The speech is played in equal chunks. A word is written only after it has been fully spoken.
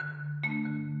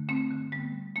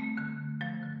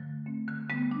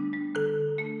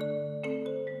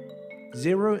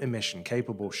Zero-emission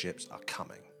capable ships are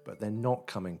coming, but they're not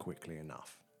coming quickly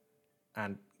enough.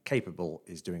 And capable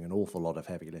is doing an awful lot of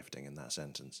heavy lifting in that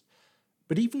sentence.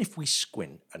 But even if we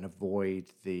squint and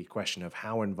avoid the question of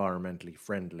how environmentally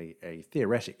friendly a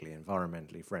theoretically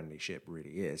environmentally friendly ship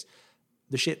really is,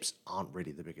 the ships aren't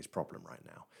really the biggest problem right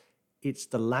now. It's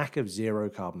the lack of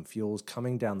zero-carbon fuels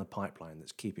coming down the pipeline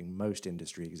that's keeping most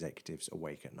industry executives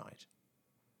awake at night.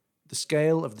 The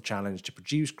scale of the challenge to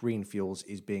produce green fuels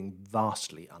is being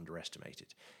vastly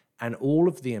underestimated, and all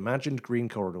of the imagined green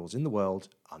corridors in the world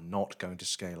are not going to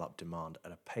scale up demand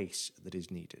at a pace that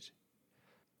is needed.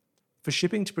 For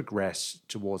shipping to progress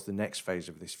towards the next phase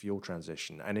of this fuel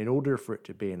transition, and in order for it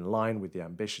to be in line with the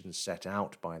ambitions set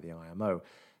out by the IMO,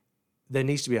 there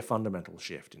needs to be a fundamental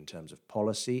shift in terms of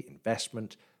policy,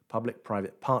 investment,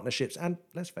 public-private partnerships, and,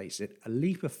 let's face it, a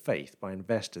leap of faith by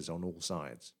investors on all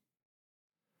sides.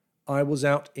 I was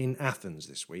out in Athens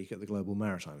this week at the Global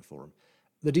Maritime Forum,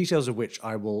 the details of which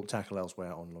I will tackle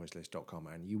elsewhere on lloydslist.com,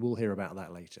 and you will hear about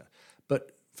that later.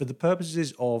 But for the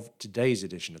purposes of today's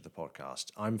edition of the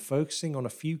podcast, I'm focusing on a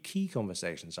few key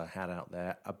conversations I had out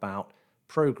there about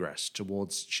progress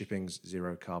towards shipping's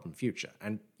zero-carbon future.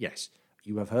 And yes,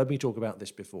 you have heard me talk about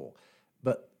this before,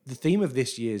 but the theme of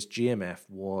this year's GMF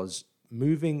was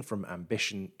moving from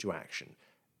ambition to action.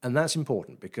 And that's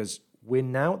important because we're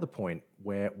now at the point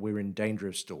where we're in danger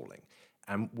of stalling,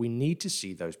 and we need to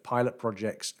see those pilot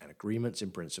projects and agreements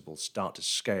in principle start to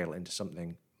scale into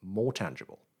something more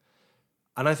tangible.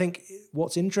 And I think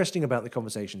what's interesting about the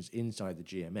conversations inside the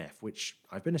GMF, which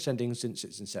I've been attending since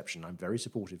its inception, I'm very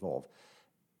supportive of,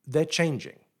 they're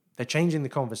changing. They're changing the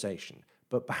conversation,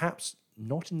 but perhaps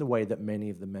not in the way that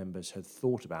many of the members had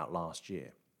thought about last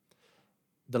year.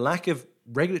 The lack of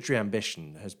regulatory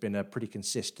ambition has been a pretty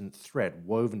consistent thread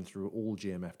woven through all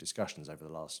GMF discussions over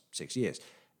the last 6 years,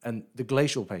 and the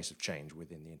glacial pace of change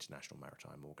within the International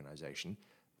Maritime Organization,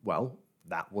 well,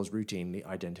 that was routinely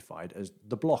identified as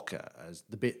the blocker, as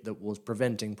the bit that was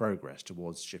preventing progress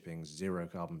towards shipping's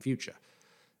zero-carbon future.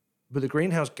 But the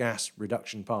greenhouse gas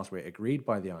reduction pathway agreed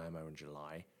by the IMO in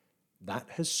July, that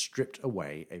has stripped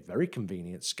away a very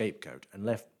convenient scapegoat and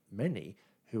left many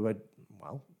who had,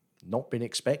 well, not been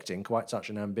expecting quite such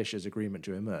an ambitious agreement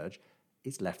to emerge,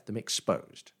 it's left them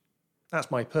exposed.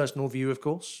 That's my personal view, of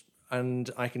course,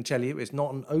 and I can tell you it's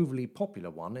not an overly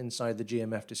popular one inside the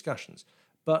GMF discussions,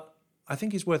 but I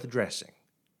think it's worth addressing.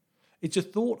 It's a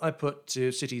thought I put to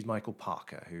Citi's Michael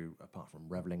Parker, who, apart from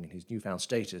revelling in his newfound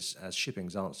status as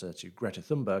shipping's answer to Greta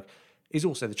Thunberg, is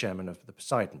also the chairman of the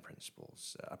Poseidon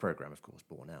Principles, a programme, of course,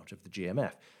 born out of the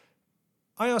GMF.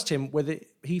 I asked him whether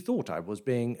he thought I was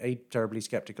being a terribly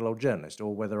sceptical old journalist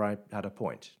or whether I had a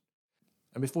point.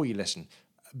 And before you listen,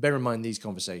 bear in mind these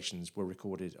conversations were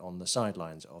recorded on the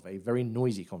sidelines of a very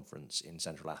noisy conference in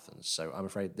central Athens, so I'm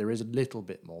afraid there is a little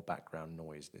bit more background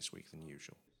noise this week than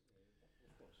usual.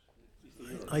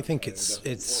 I think it's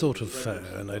sort of fair,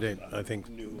 and I think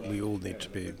we all need to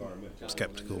be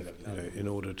sceptical, in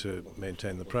order to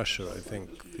maintain the pressure. I think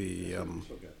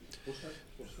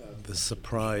the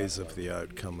surprise of the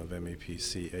outcome of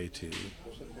MEPC 80,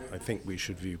 I think we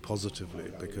should view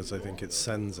positively, because I think it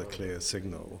sends a clear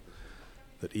signal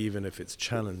that even if it's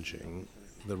challenging,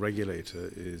 the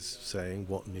regulator is saying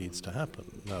what needs to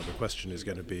happen. Now the question is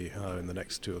going to be how in the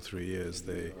next 2 or 3 years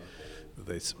they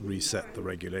reset the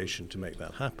regulation to make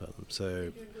that happen.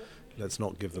 So let's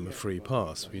not give them a free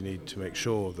pass. We need to make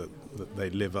sure that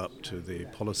they live up to the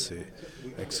policy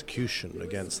execution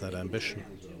against that ambition.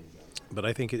 But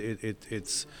I think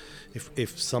it's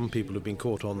if some people have been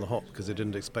caught on the hop because they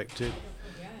didn't expect it,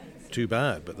 too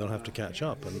bad, but they'll have to catch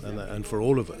up. And for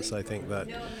all of us, I think that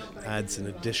adds an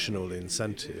additional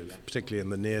incentive, particularly in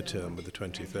the near term with the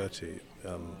 2030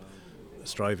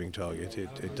 striving target.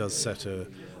 It does set a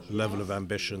level of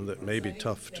ambition that may be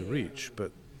tough to reach,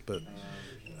 but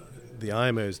the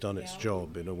IMO has done its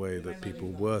job in a way that people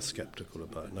were sceptical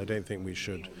about. And I don't think we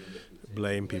should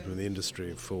blame people in the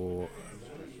industry for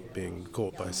being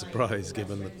caught by surprise,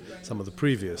 given some of the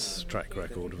previous track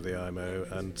record of the IMO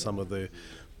and some of the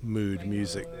mood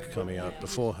music coming out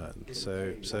beforehand.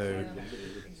 So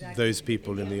those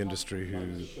people in the industry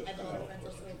who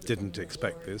didn't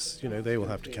expect this, they will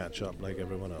have to catch up like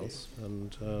everyone else,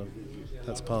 and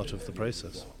that's part of the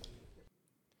process.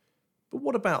 But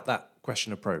what about that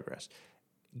question of progress?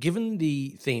 Given the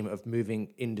theme of moving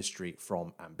industry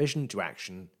from ambition to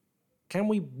action, can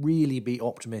we really be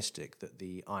optimistic that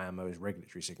the IMO's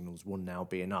regulatory signals will now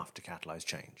be enough to catalyse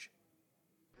change?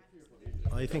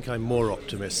 I think I'm more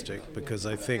optimistic because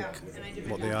I think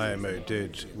what the IMO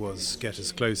did was get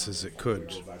as close as it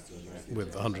could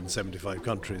with 175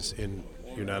 countries in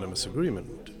unanimous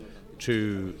agreement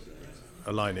to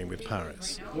aligning with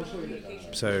Paris.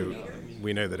 So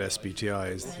we know that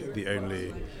SBTI is the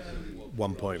only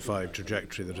 1.5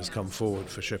 trajectory that has come forward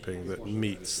for shipping that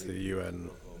meets the UN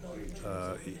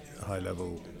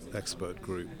high-level expert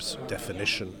group's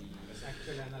definition.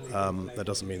 That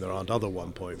doesn't mean there aren't other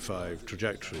 1.5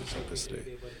 trajectories,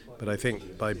 obviously. But I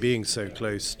think by being so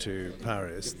close to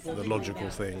Paris, the logical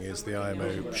thing is the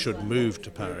IMO should move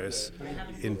to Paris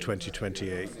in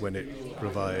 2028 when it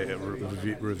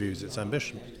reviews its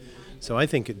ambition. So I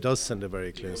think it does send a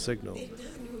very clear signal.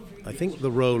 I think the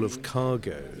role of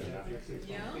cargo,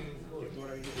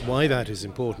 why that is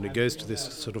important, it goes to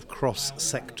this sort of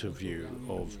cross-sector view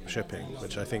of shipping,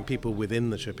 which I think people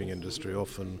within the shipping industry,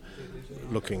 often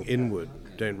looking inward,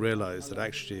 don't realize that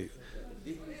actually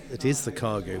it is the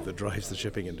cargo that drives the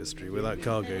shipping industry. Without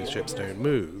cargo, ships don't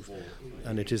move,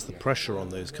 and it is the pressure on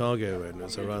those cargo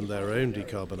owners around their own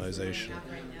decarbonisation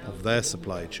of their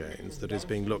supply chains that is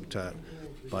being looked at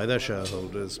by their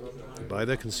shareholders, by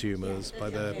their consumers, by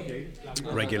their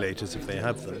regulators if they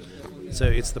have them. So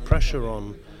it's the pressure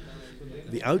on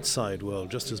the outside world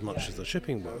just as much as the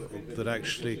shipping world that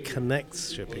actually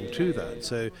connects shipping to that.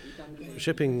 So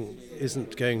shipping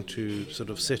isn't going to sort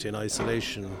of sit in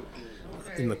isolation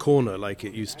in the corner like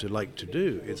it used to like to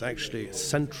do. It's actually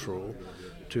central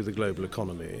to the global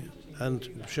economy, and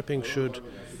shipping should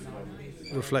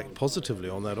reflect positively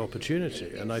on that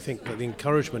opportunity. And I think that the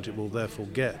encouragement it will therefore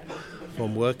get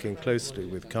from working closely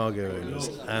with cargo owners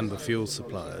and the fuel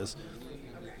suppliers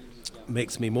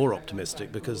makes me more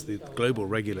optimistic, because the global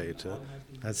regulator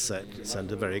has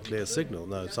sent a very clear signal.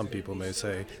 Now, some people may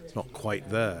say it's not quite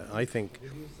there. I think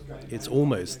it's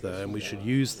almost there, and we should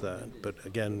use that, but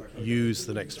again, use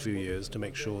the next few years to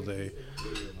make sure they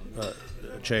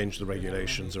change the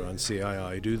regulations around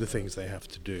CII, do the things they have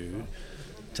to do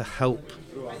to help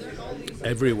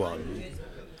everyone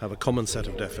have a common set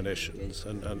of definitions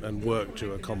and work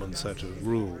to a common set of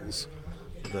rules,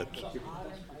 that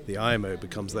the IMO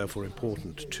becomes therefore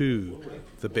important to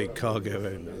the big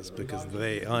cargo owners, because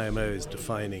the IMO is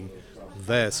defining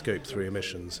their Scope 3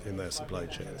 emissions in their supply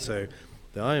chain. So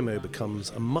the IMO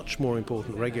becomes a much more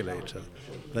important regulator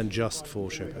than just for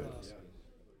ship owners.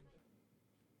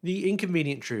 The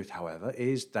inconvenient truth, however,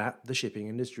 is that the shipping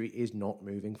industry is not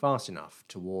moving fast enough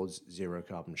towards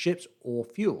zero-carbon ships or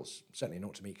fuels, certainly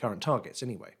not to meet current targets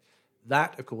anyway.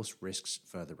 That, of course, risks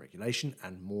further regulation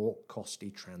and more costly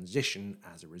transition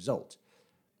as a result.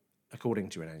 According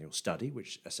to an annual study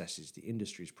which assesses the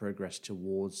industry's progress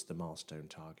towards the milestone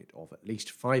target of at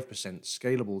least 5%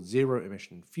 scalable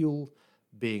zero-emission fuel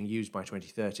being used by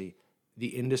 2030, the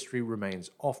industry remains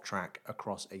off track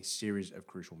across a series of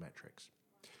crucial metrics.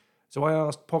 So I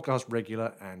asked podcast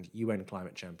regular and UN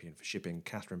climate champion for shipping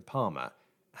Katharine Palmer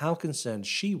how concerned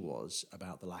she was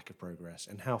about the lack of progress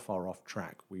and how far off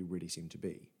track we really seem to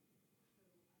be.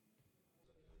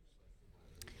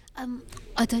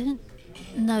 I don't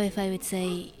know if I would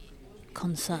say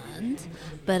concerned,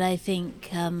 but I think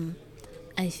the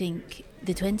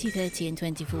 2030 and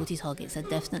 2040 targets are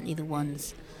definitely the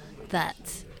ones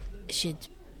that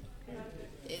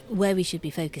where we should be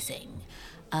focusing.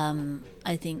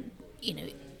 I think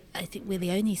we're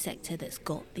the only sector that's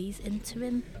got these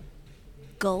interim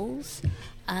goals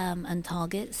and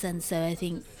targets, and so I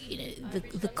think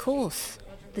the course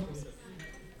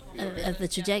of the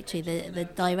trajectory, the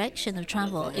direction of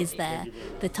travel is there,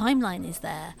 the timeline is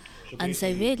there, and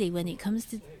so really when it comes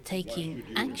to taking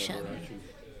action,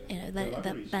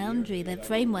 that boundary, that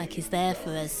framework is there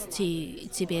for us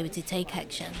to be able to take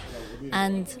action.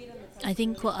 And I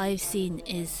think what I've seen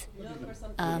is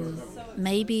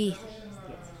maybe,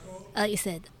 like you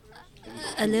said,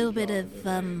 a little bit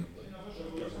of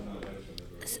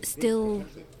still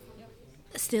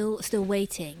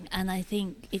waiting, and I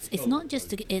think it's not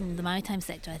just in the maritime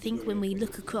sector. I think when we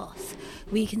look across,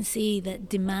 we can see that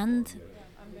demand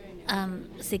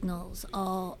signals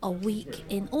are weak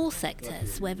in all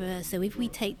sectors. So if we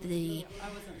take the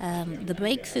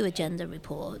Breakthrough Agenda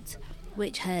report,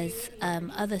 which has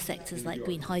other sectors like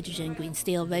green hydrogen, green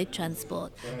steel, road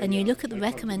transport, and you look at the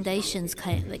recommendations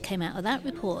that came out of that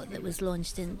report that was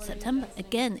launched in September,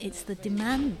 again, it's the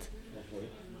demand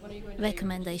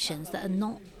recommendations that are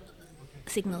not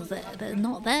signals that are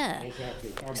not there.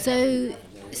 So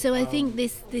I think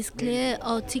this clear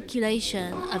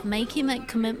articulation of making that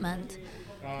commitment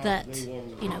that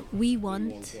we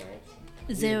want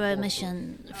zero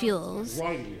emission fuels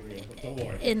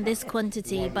in this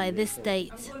quantity by this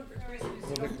date,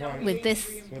 with this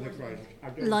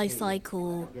life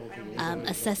cycle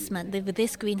assessment, with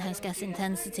this greenhouse gas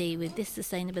intensity, with this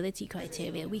sustainability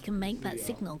criteria, we can make that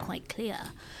signal quite clear,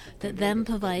 that then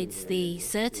provides the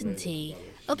certainty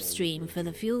upstream for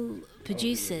the fuel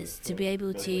producers to be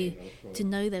able to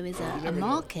know there is a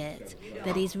market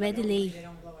that is readily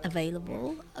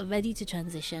available, ready to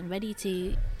transition, ready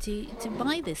to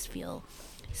buy this fuel.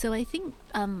 So I think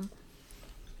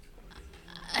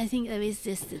there is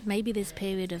this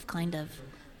period of kind of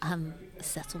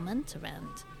settlement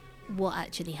around what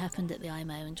actually happened at the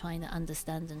IMO and trying to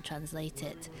understand and translate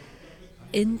it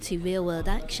into real world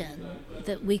action,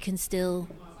 that we can still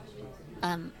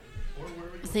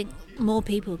think more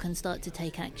people can start to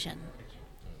take action,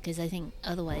 because I think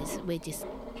otherwise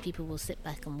people will sit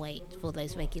back and wait for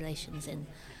those regulations in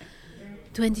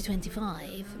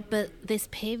 2025. But this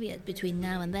period between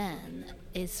now and then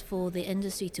is for the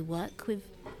industry to work with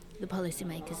the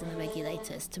policymakers and the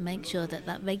regulators to make sure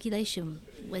that regulation,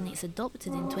 when it's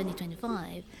adopted in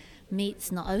 2025,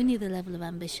 meets not only the level of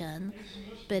ambition,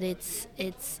 but it's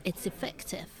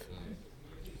effective,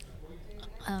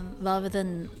 rather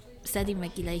than setting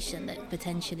regulation that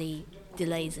potentially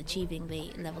delays achieving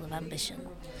the level of ambition.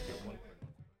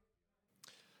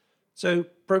 So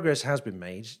progress has been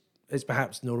made. It's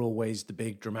perhaps not always the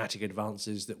big dramatic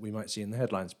advances that we might see in the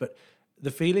headlines, but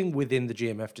the feeling within the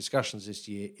GMF discussions this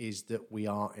year is that we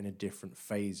are in a different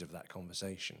phase of that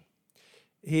conversation.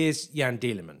 Here's Jan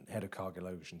Dieleman, head of Cargill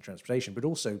Ocean Transportation, but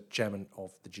also chairman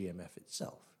of the GMF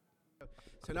itself.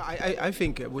 So no, I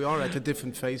think we are at a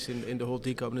different phase in the whole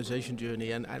decarbonisation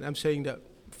journey, and I'm saying that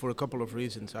for a couple of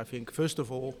reasons. I think, first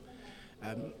of all,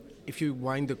 if you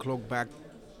wind the clock back,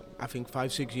 I think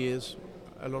 5-6 years,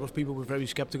 a lot of people were very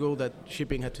sceptical that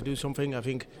shipping had to do something. I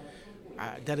think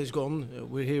that is gone.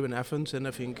 We're here in Athens, and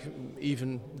I think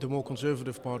even the more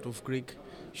conservative part of Greek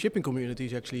shipping community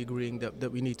is actually agreeing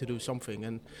that we need to do something,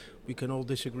 and we can all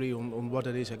disagree on what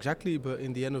it is exactly, but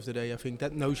in the end of the day I think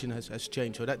that notion has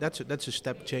changed. So that's a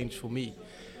step change for me.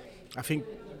 I think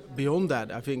beyond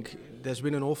that, I think there's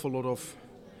been an awful lot of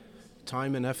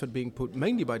time and effort being put,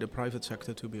 mainly by the private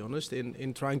sector to be honest,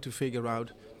 in trying to figure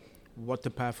out what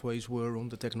the pathways were on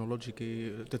the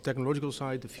technological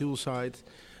side, the fuel side.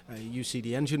 You see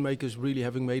the engine makers really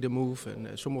having made a move,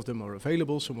 and some of them are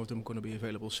available, some of them are going to be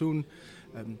available soon.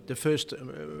 The first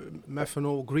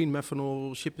green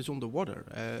methanol ship is on the water.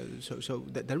 So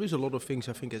there is a lot of things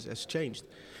I think has changed.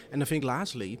 And I think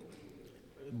lastly,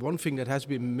 one thing that has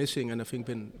been missing and I think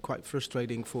been quite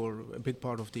frustrating for a big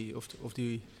part of the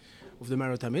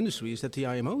maritime industry is that the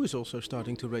IMO is also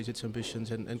starting to raise its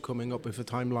ambitions and coming up with a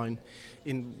timeline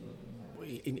in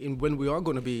when we are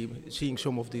going to be seeing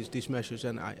some of these measures.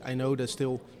 And I know there's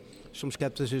still some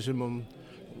skepticism on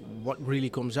what really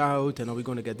comes out, and are we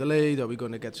going to get delayed, are we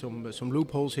going to get some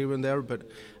loopholes here and there, but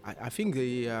I think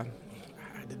the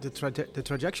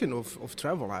trajectory of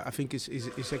travel I think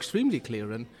is extremely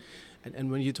clear,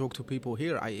 and when you talk to people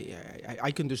here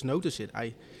I can just notice it.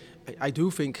 I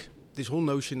do think this whole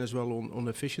notion as well on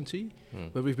efficiency,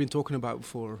 where we've been talking about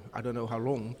for I don't know how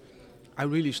long, I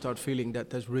really start feeling that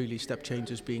there's really step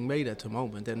changes being made at the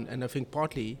moment, and I think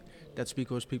partly that's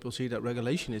because people see that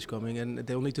regulation is coming and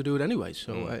they'll need to do it anyway.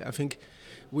 So I think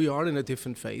we are in a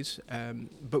different phase,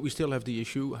 but we still have the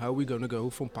issue, how are we going to go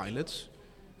from pilots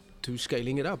to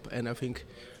scaling it up? And I think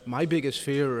my biggest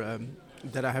fear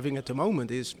that I'm having at the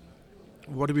moment is,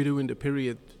 what do we do in the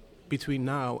period between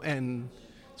now and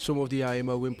some of the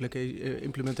IMO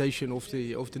implementation of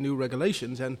the new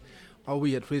regulations, and are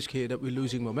we at risk here that we're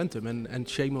losing momentum, and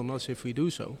shame on us if we do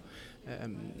so.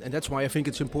 And that's why I think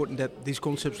it's important that these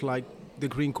concepts like the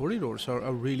green corridors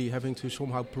are really having to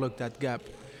somehow plug that gap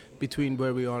between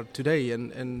where we are today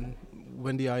and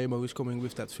when the IMO is coming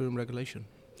with that firm regulation.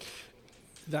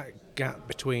 That gap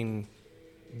between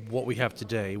what we have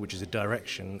today, which is a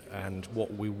direction, and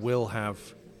what we will have,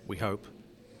 we hope,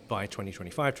 by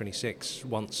 2025, 26,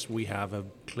 once we have a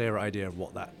clear idea of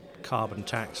what that carbon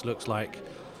tax looks like,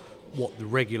 what the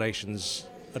regulations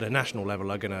at a national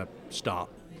level are going to start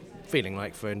feeling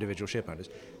like for individual ship owners.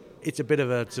 It's a bit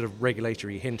of a sort of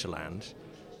regulatory hinterland.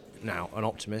 Now, an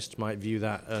optimist might view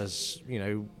that as,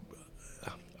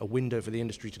 a window for the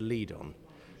industry to lead on.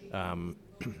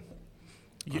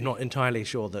 I'm not entirely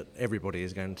sure that everybody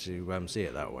is going to see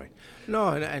it that way. No,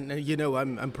 and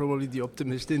I'm probably the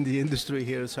optimist in the industry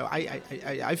here. So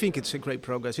I think it's a great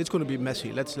progress. It's going to be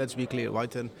messy. Let's be clear,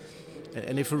 right?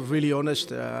 And if we're really honest,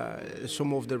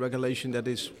 some of the regulation that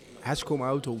has come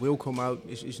out or will come out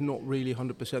is not really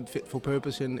 100% fit for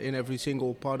purpose in every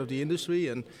single part of the industry,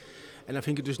 and I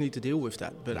think you just need to deal with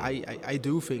that. But I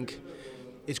do think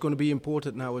it's going to be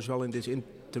important now as well in this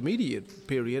intermediate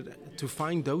period to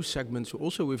find those segments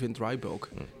also within dry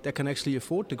bulk that can actually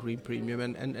afford the green premium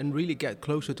and really get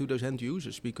closer to those end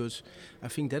users, because I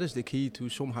think that is the key to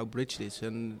somehow bridge this,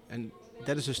 and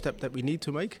that is a step that we need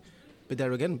to make. But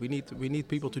there again, we need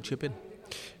people to chip in.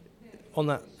 On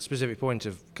that specific point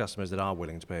of customers that are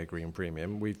willing to pay a green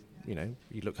premium,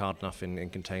 you look hard enough in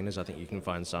containers, I think you can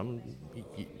find some.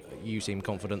 You seem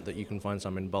confident that you can find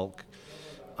some in bulk.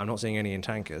 I'm not seeing any in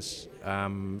tankers.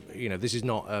 This is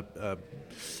not a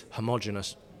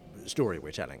homogenous story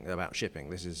we're telling about shipping.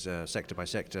 This is a sector by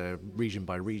sector, region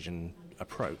by region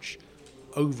approach.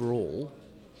 Overall,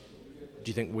 do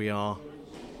you think we are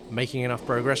making enough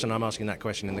progress? And I'm asking that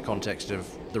question in the context of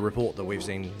the report that we've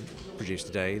seen produced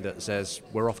today that says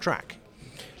we're off track.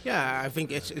 Yeah, I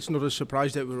think it's not a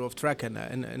surprise that we're off track, and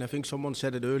I think someone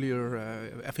said it earlier,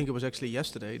 I think it was actually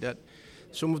yesterday, that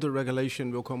some of the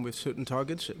regulation will come with certain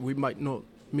targets. We might not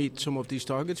meet some of these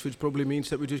targets, which probably means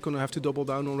that we're just going to have to double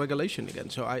down on regulation again.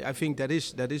 So I think that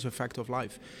is a fact of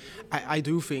life. I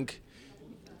do think,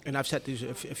 and I've said this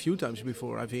a few times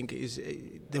before, I think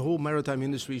the whole maritime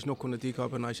industry is not going to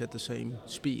decarbonize at the same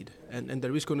speed. And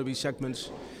there is going to be segments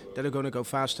that are going to go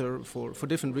faster for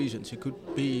different reasons. It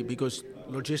could be because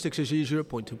logistics is easier,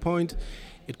 point to point.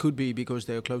 It could be because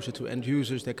they are closer to end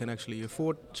users that can actually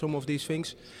afford some of these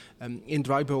things. In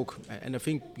dry bulk, and I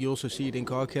think you also see it in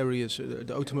car carriers,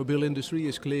 the automobile industry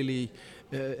is clearly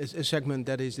a segment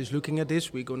that is looking at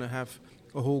this. We're going to have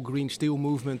a whole green steel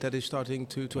movement that is starting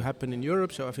to happen in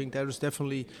Europe. So I think there is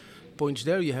definitely points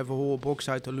there. You have a whole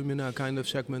bauxite alumina kind of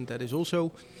segment that is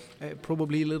also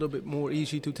probably a little bit more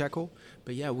easy to tackle.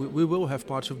 But yeah, we will have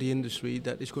parts of the industry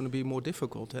that is going to be more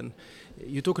difficult. And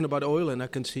you're talking about oil, and I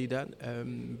can see that.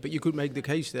 But you could make the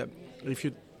case that if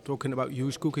you're talking about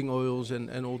used cooking oils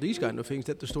and all these kind of things,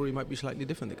 that the story might be slightly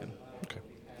different again. Okay.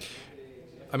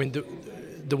 I mean,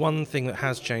 the one thing that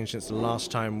has changed since the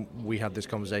last time we had this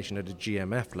conversation at a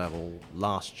GMF level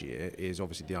last year is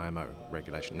obviously the IMO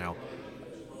regulation. Now,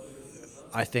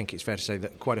 I think it's fair to say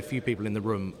that quite a few people in the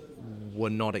room were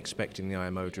not expecting the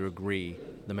IMO to agree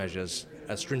the measures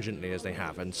as stringently as they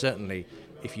have. And certainly,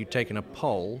 if you'd taken a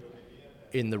poll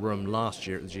in the room last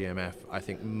year at the GMF, I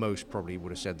think most probably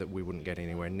would have said that we wouldn't get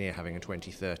anywhere near having a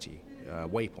 2030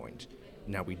 waypoint.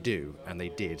 Now we do, and they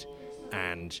did.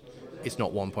 And it's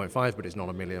not 1.5, but it's not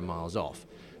a million miles off.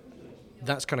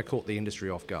 That's kind of caught the industry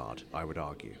off guard, I would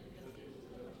argue.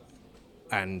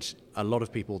 And a lot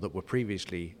of people that were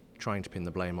previously trying to pin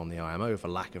the blame on the IMO for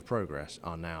lack of progress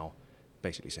are now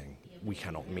basically saying we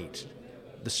cannot meet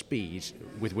the speed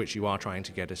with which you are trying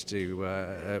to get us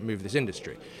to move this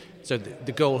industry. So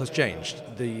the goal has changed.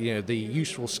 The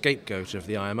useful scapegoat of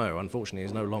the IMO, unfortunately,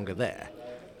 is no longer there.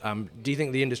 Do you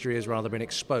think the industry has rather been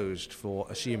exposed for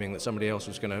assuming that somebody else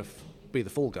was going to be the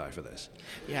fall guy for this?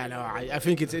 Yeah, no, I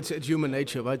think it's human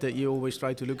nature, right? That you always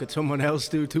try to look at someone else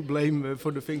to blame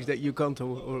for the things that you can't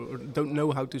or don't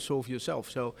know how to solve yourself.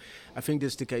 So I think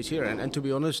that's the case here. And to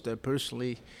be honest,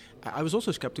 personally, I was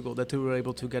also skeptical that they were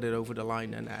able to get it over the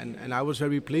line. And I was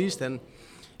very pleased. And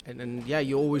yeah,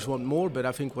 you always want more, but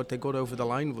I think what they got over the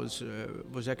line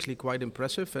was actually quite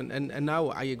impressive. And now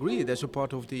I agree, there's a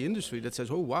part of the industry that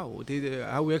says, oh wow,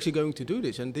 how are we actually going to do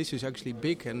this? And this is actually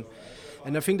big,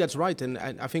 and I think that's right. And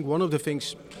I think one of the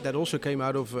things that also came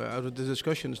out of the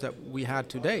discussions that we had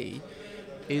today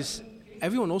is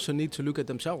everyone also needs to look at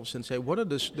themselves and say, what are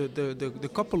the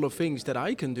couple of things that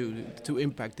I can do to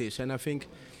impact this? And I think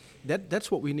that's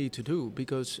what we need to do,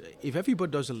 because if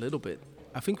everybody does a little bit,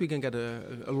 I think we can get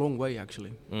a long way,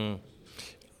 actually.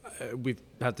 We've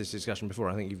had this discussion before.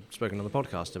 I think you've spoken on the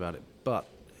podcast about it. But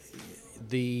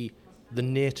the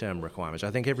near-term requirements,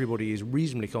 I think everybody is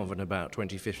reasonably confident about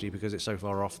 2050 because it's so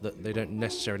far off that they don't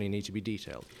necessarily need to be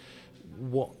detailed.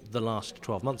 What the last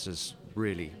 12 months has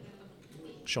really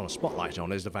shone a spotlight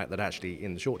on is the fact that actually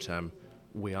in the short term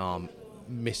we are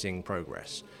missing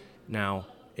progress. Now,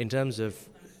 in terms of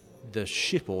the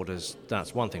ship orders,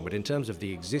 that's one thing, but in terms of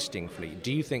the existing fleet,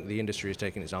 do you think the industry has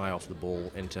taken its eye off the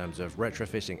ball in terms of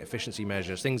retrofitting, efficiency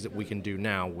measures, things that we can do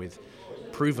now with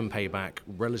proven payback,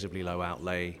 relatively low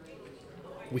outlay?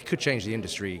 We could change the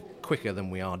industry quicker than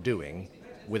we are doing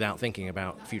without thinking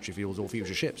about future fuels or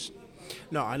future ships.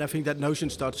 No, and I think that notion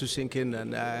starts to sink in,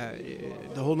 and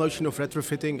the whole notion of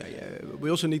retrofitting, we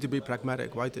also need to be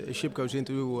pragmatic, right? A ship goes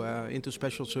into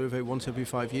special survey once every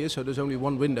 5 years, so there's only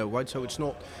one window, right? So it's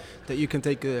not that you can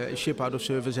take a ship out of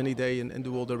service any day and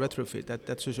do all the retrofit.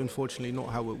 That's just unfortunately not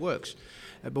how it works.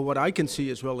 But what I can see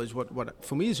as well is what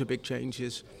for me is a big change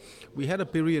is we had a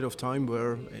period of time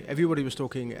where everybody was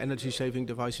talking energy-saving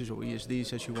devices, or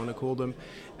ESDs as you want to call them,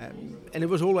 and it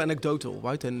was all anecdotal,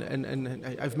 right? And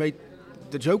I've made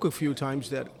the joke a few times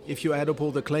that if you add up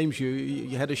all the claims,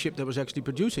 you had a ship that was actually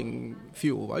producing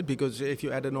fuel, right? Because if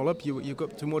you add it all up, you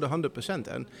got to more than 100%.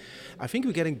 And I think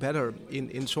we're getting better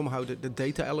in somehow the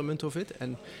data element of it,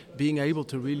 and being able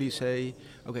to really say,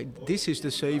 okay, this is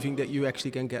the saving that you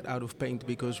actually can get out of paint,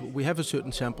 because we have a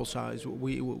certain sample size,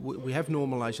 we have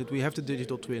normalized it, we have the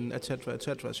digital twin, etc.,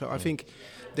 etc. So I think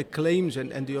the claims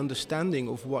and the understanding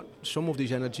of what some of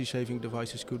these energy-saving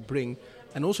devices could bring,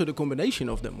 and also the combination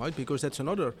of them, right? Because that's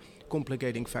another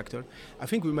complicating factor. I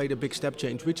think we made a big step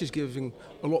change, which is giving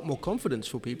a lot more confidence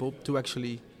for people to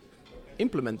actually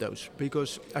implement those.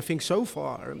 Because I think so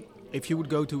far, if you would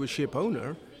go to a ship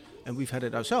owner, and we've had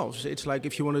it ourselves, it's like,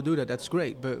 if you want to do that, that's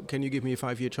great, but can you give me a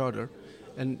 5-year charter?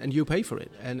 And you pay for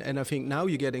it. And I think now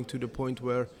you're getting to the point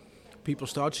where people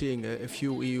start seeing a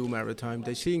few EU maritime,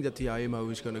 they're seeing that the IMO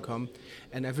is going to come,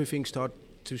 and everything start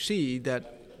to see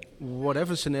that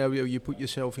whatever scenario you put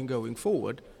yourself in going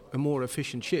forward, a more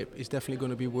efficient ship is definitely going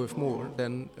to be worth more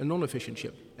than a non-efficient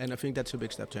ship. And I think that's a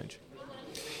big step change.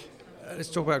 Let's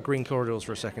talk about green corridors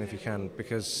for a second, if you can,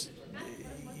 because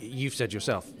you've said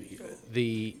yourself,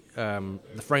 the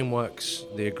frameworks,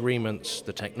 the agreements,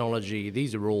 the technology,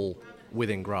 these are all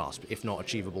within grasp, if not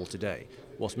achievable today.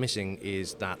 What's missing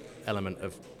is that element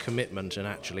of commitment and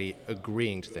actually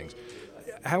agreeing to things.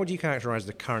 How would you characterize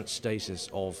the current status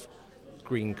of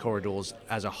green corridors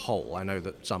as a whole? I know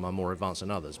that some are more advanced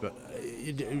than others, but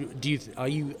are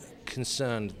you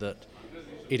concerned that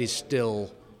it is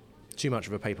still too much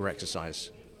of a paper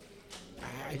exercise?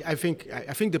 I think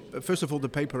first of all, the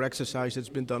paper exercise that's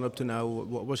been done up to now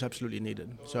was absolutely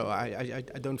needed. So I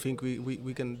don't think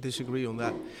we can disagree on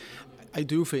that. I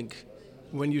do think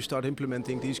when you start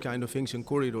implementing these kind of things in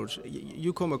corridors,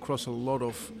 you come across a lot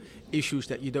of issues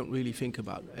that you don't really think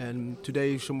about. And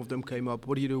today some of them came up.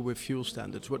 What do you do with fuel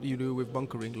standards? What do you do with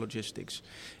bunkering logistics,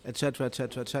 etc.,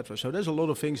 etc., etc. So there's a lot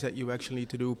of things that you actually need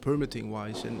to do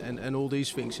permitting-wise and all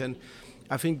these things. And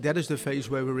I think that is the phase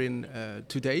where we're in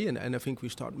today, and I think we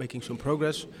start making some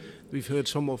progress. We've heard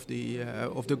some of the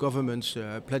governments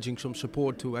pledging some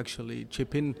support to actually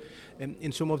chip in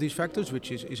some of these factors,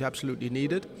 which is absolutely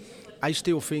needed. I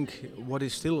still think what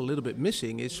is still a little bit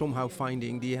missing is somehow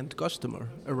finding the end customer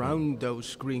around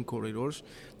those green corridors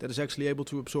that is actually able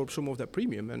to absorb some of that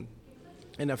premium.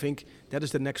 And I think that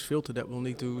is the next filter that will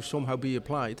need to somehow be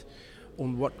applied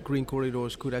on what green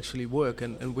corridors could actually work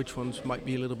and which ones might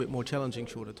be a little bit more challenging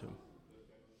shorter term.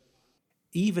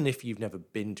 Even if you've never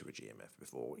been to a GMF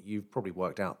before, you've probably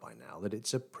worked out by now that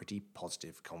it's a pretty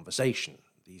positive conversation.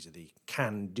 These are the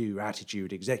can-do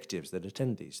attitude executives that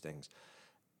attend these things.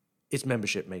 Its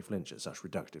membership may flinch at such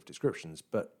reductive descriptions,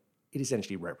 but it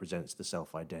essentially represents the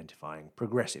self-identifying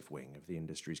progressive wing of the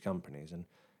industry's companies, and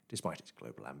despite its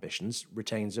global ambitions,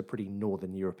 retains a pretty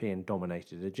Northern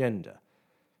European-dominated agenda.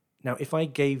 Now, if I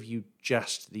gave you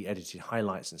just the edited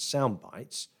highlights and sound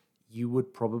bites, you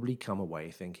would probably come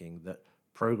away thinking that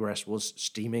progress was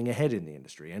steaming ahead in the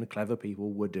industry and clever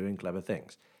people were doing clever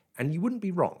things. And you wouldn't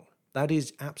be wrong. That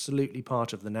is absolutely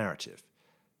part of the narrative.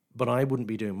 But I wouldn't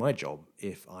be doing my job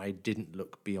if I didn't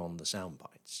look beyond the sound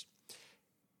bites.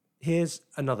 Here's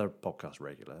another podcast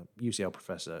regular, UCL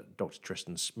professor Dr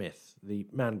Tristan Smith, the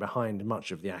man behind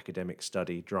much of the academic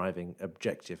study driving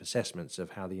objective assessments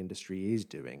of how the industry is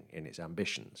doing in its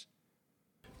ambitions.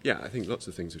 Yeah, I think lots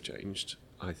of things have changed.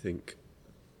 I think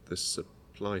the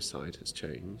supply side has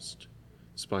changed.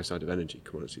 Supply side of energy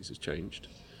commodities has changed.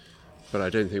 But I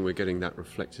don't think we're getting that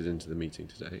reflected into the meeting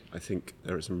today. I think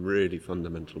there are some really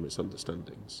fundamental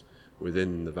misunderstandings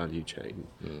within the value chain.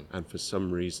 And for some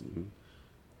reason,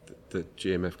 the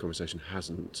GMF conversation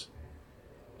hasn't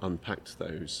unpacked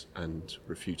those and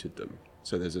refuted them.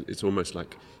 So it's almost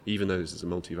like, even though this is a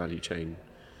multi-value chain,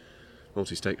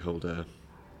 multi-stakeholder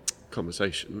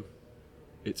conversation,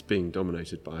 it's being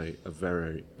dominated by a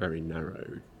very, very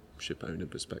narrow ship owner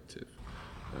perspective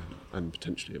and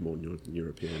potentially a more Northern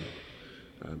European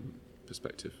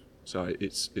perspective. So I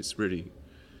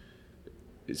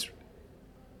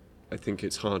think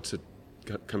it's hard to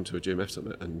come to a GMF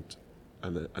summit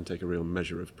and take a real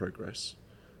measure of progress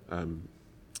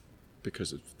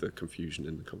because of the confusion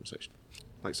in the conversation.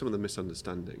 Like some of the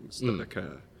misunderstandings that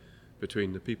occur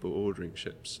between the people ordering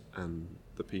ships and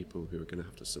the people who are going to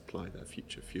have to supply their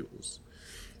future fuels.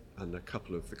 And a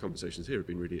couple of the conversations here have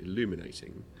been really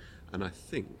illuminating. And I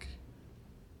think,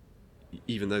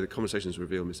 even though the conversations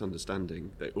reveal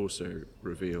misunderstanding, they also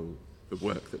reveal the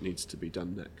work that needs to be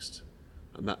done next.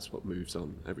 And that's what moves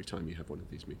on every time you have one of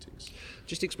these meetings.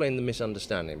 Just explain the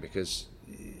misunderstanding, because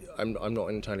I'm not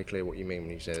entirely clear what you mean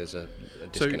when you say there's a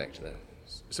disconnect there.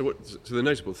 So the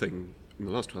notable thing in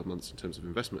the last 12 months in terms of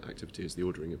investment activity is the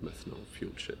ordering of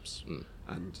methanol-fueled ships,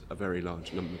 and a very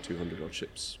large number, 200-odd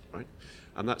ships, right?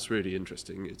 And that's really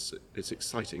interesting. It's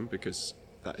exciting because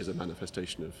that is a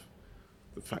manifestation of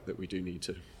the fact that we do need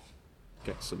to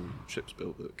get some ships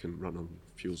built that can run on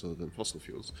fuels other than fossil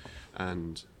fuels,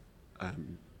 and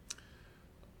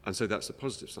so that's a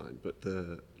positive sign. But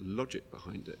the logic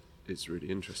behind it is really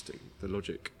interesting. The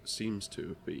logic seems to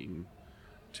have been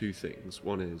two things.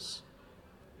 One is,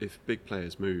 if big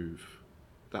players move,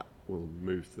 that will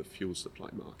move the fuel supply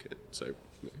market. So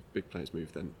if big players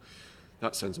move, then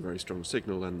that sends a very strong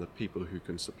signal, and the people who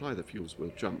can supply the fuels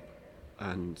will jump.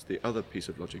 And the other piece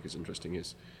of logic is interesting,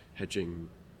 is hedging,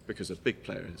 because a big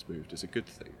player has moved, is a good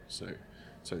thing. So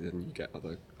then you get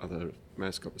other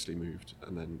Maersk obviously moved,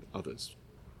 and then others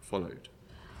followed,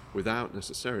 without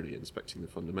necessarily inspecting the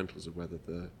fundamentals of whether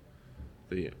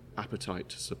the appetite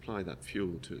to supply that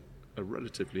fuel to a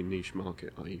relatively niche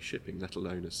market, i.e. shipping, let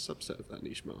alone a subset of that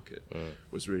niche market,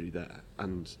 was really there.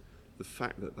 And the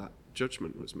fact that that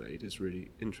judgment was made is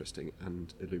really interesting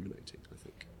and illuminating, I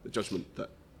think. The judgment that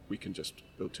we can just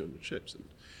build 200 ships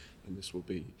and this will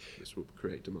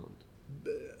create demand.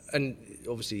 And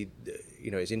obviously,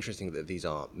 it's interesting that these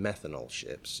are methanol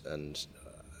ships, and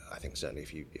I think certainly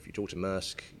if you talk to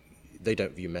Maersk, they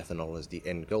don't view methanol as the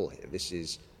end goal here. This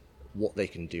is what they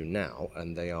can do now,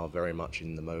 and they are very much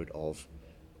in the mode of,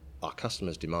 our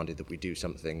customers demanded that we do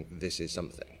something, this is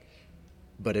something.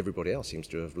 But everybody else seems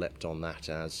to have leapt on that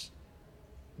as,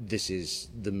 this is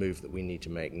the move that we need to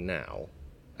make now.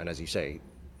 And as you say,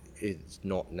 it's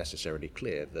not necessarily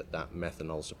clear that that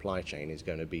methanol supply chain is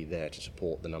going to be there to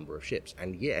support the number of ships.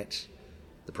 And yet,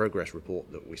 the progress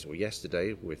report that we saw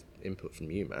yesterday with input from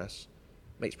UMass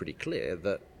makes pretty clear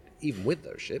that even with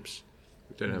those ships,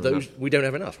 we don't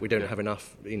have enough. We don't have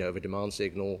enough, of a demand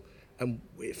signal. And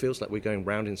it feels like we're going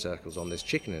round in circles on this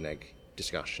chicken and egg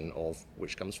discussion of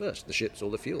which comes first, the ships or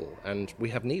the fuel. And we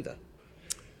have neither.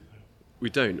 We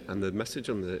don't. And the message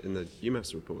in the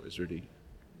UMass report is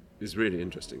really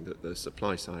interesting, that the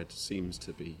supply side seems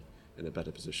to be in a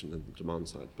better position than the demand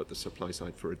side, but the supply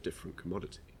side for a different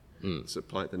commodity.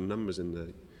 The numbers in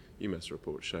the UMass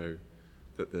report show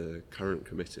that the current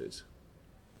committed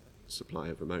supply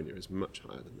of ammonia is much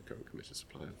higher than the current committed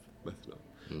supply of methanol.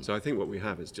 So I think what we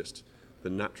have is just the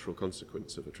natural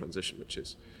consequence of a transition, which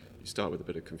is you start with a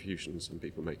bit of confusion, some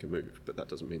people make a move, but that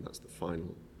doesn't mean that's the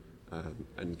final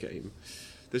end game.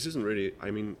 This isn't really,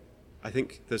 I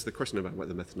think there's the question about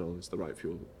whether methanol is the right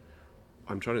fuel.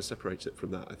 I'm trying to separate it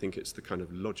from that. I think it's the kind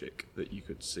of logic that you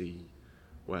could see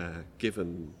where,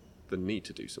 given the need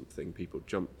to do something, people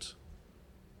jumped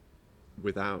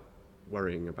without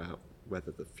worrying about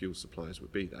whether the fuel suppliers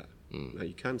would be there. Now,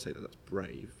 you can say that that's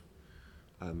brave,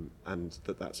 and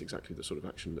that's exactly the sort of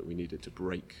action that we needed to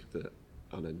break the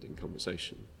unending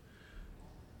conversation.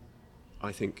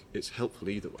 I think it's helpful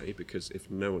either way, because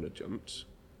if no one had jumped,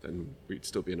 then we'd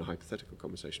still be in a hypothetical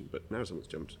conversation. But now someone's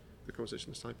jumped, the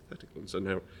conversation is hypothetical. And so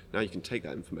now you can take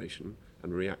that information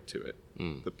and react to it.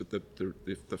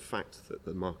 The fact that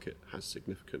the market has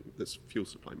this fuel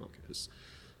supply market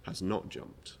has not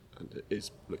jumped, and it is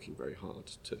looking very hard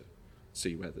to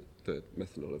see where the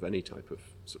methanol of any type of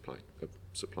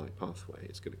supply pathway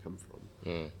is going to come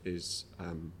from, is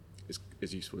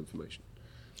useful information.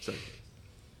 So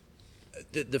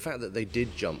the fact that they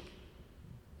did jump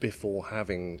before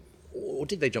having, or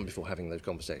did they jump before having those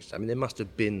conversations? There must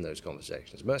have been those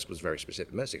conversations. Maersk was very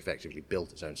specific. Maersk effectively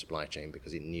built its own supply chain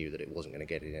because it knew that it wasn't going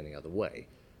to get it any other way.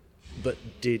 But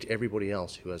did everybody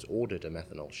else who has ordered a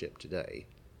methanol ship today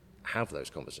have those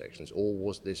conversations, or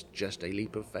was this just a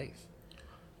leap of faith?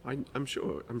 I'm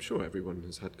sure everyone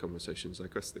has had conversations. I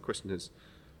guess the question is,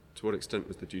 to what extent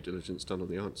was the due diligence done on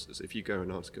the answers? If you go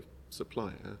and ask a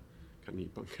supplier, can you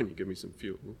give me some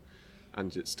fuel?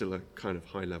 And it's still a kind of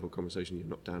high-level conversation, you're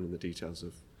not down in the details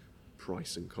of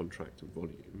price and contract and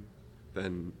volume,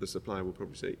 then the supplier will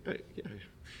probably say, hey, yeah,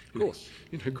 of course,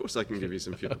 of course I can give you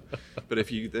some fuel. But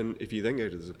if you then go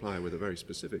to the supplier with a very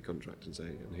specific contract and say,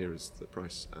 and here is the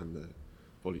price and the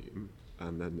volume,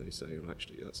 and then they say, well,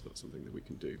 actually, that's not something that we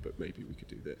can do, but maybe we could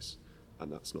do this,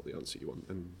 and that's not the answer you want.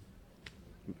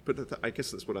 But I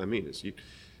guess that's what I mean, is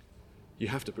you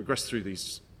have to progress through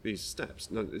these steps.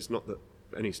 No, it's not that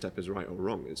any step is right or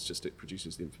wrong, it's just it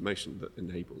produces the information that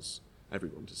enables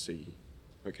everyone to see,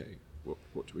 okay,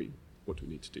 what do we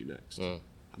need to do next? And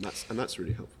that's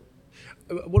really helpful.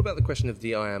 What about the question of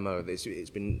the IMO? It's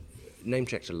been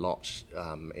name-checked a lot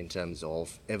in terms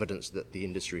of evidence that the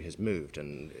industry has moved,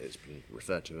 and it's been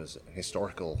referred to as a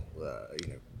historical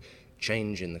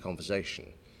change in the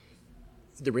conversation.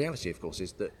 The reality, of course,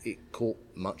 is that it caught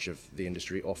much of the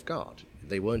industry off guard.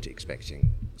 They weren't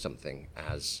expecting something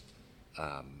as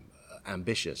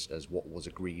ambitious as what was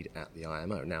agreed at the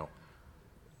IMO. Now,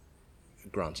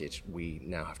 granted, we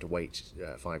now have to wait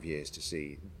 5 years to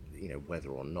see, whether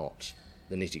or not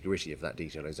the nitty-gritty of that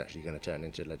detail is actually going to turn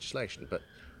into legislation. But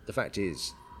the fact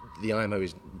is, the IMO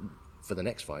is, for the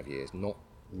next 5 years, not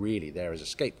really there as a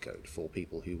scapegoat for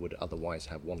people who would otherwise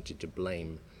have wanted to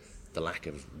blame the lack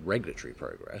of regulatory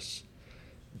progress.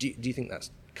 Do you think that's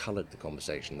coloured the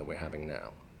conversation that we're having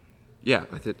now? Yeah,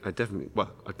 I think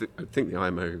the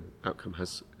IMO outcome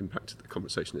has impacted the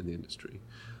conversation in the industry.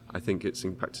 I think it's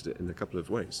impacted it in a couple of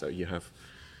ways. So you have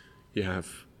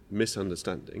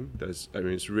misunderstanding.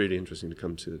 It's really interesting to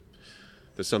come to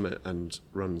the summit and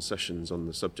run sessions on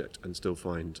the subject and still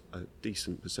find a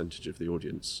decent percentage of the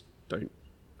audience don't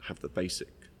have the basic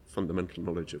fundamental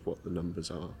knowledge of what the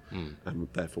numbers are and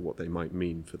therefore what they might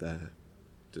mean for their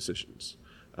decisions.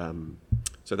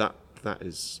 So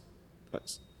that's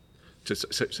to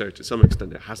some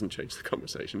extent it hasn't changed the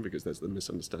conversation because there's the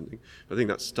misunderstanding. But I think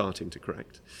that's starting to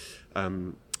correct.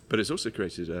 But it's also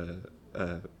created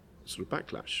a sort of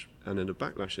backlash, and a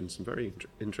backlash in some very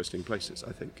interesting places,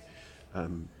 I think.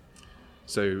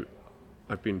 So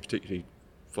I've been particularly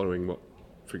following what,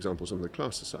 for example, some of the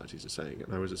class societies are saying,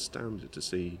 and I was astounded to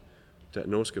see Det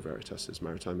Norske Veritas'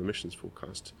 maritime emissions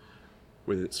forecast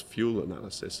with its fuel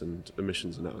analysis and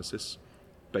emissions analysis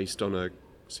based on a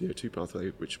CO2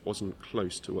 pathway which wasn't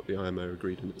close to what the IMO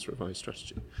agreed in its revised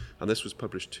strategy. And this was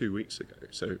published 2 weeks ago,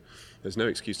 so there's no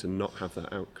excuse to not have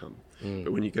that outcome.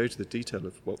 But when you go to the detail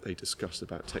of what they discuss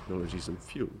about technologies and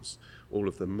fuels, all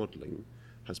of the modelling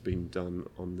has been done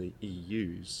on the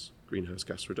EU's greenhouse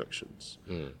gas reductions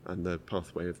and the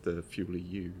pathway of the Fuel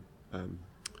EU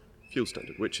fuel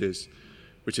standard, which is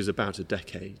about a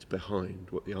decade behind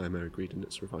what the IMO agreed in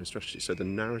its revised strategy. So the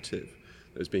narrative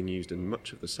that is being used in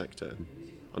much of the sector, and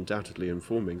undoubtedly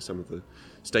informing some of the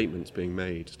statements being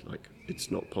made, like it's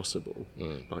not possible,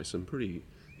 by some pretty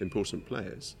important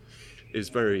players, is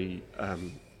very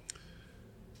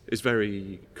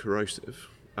corrosive.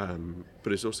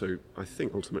 But it's also, I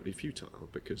think, ultimately futile,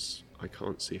 because I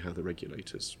can't see how the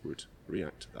regulators would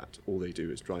react to that. All they do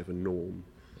is drive a norm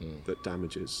that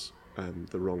damages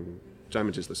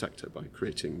the sector by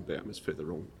creating the atmosphere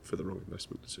for the wrong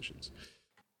investment decisions.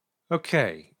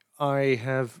 Okay, I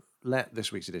have let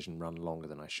this week's edition run longer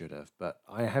than I should have, but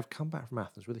I have come back from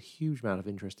Athens with a huge amount of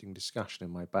interesting discussion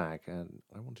in my bag, and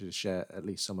I wanted to share at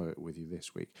least some of it with you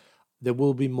this week. There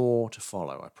will be more to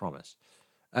follow, I promise.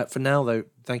 For now, though,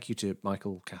 thank you to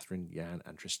Michael, Katharine, Jan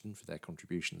and Tristan for their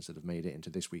contributions that have made it into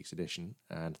this week's edition,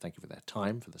 and thank you for their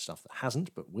time for the stuff that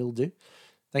hasn't, but will do.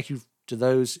 Thank you to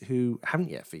those who haven't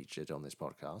yet featured on this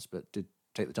podcast, but did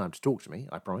take the time to talk to me.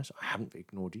 I promise I haven't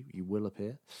ignored you. You will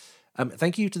appear.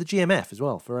 Thank you to the GMF as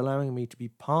well for allowing me to be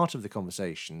part of the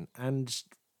conversation and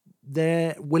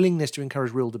their willingness to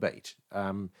encourage real debate.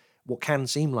 What can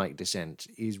seem like dissent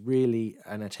is really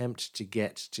an attempt to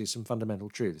get to some fundamental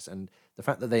truths, and the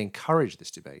fact that they encourage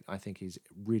this debate, I think, is a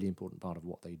really important part of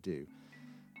what they do.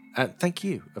 Thank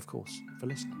you, of course, for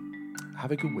listening.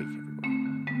 Have a good week, everybody.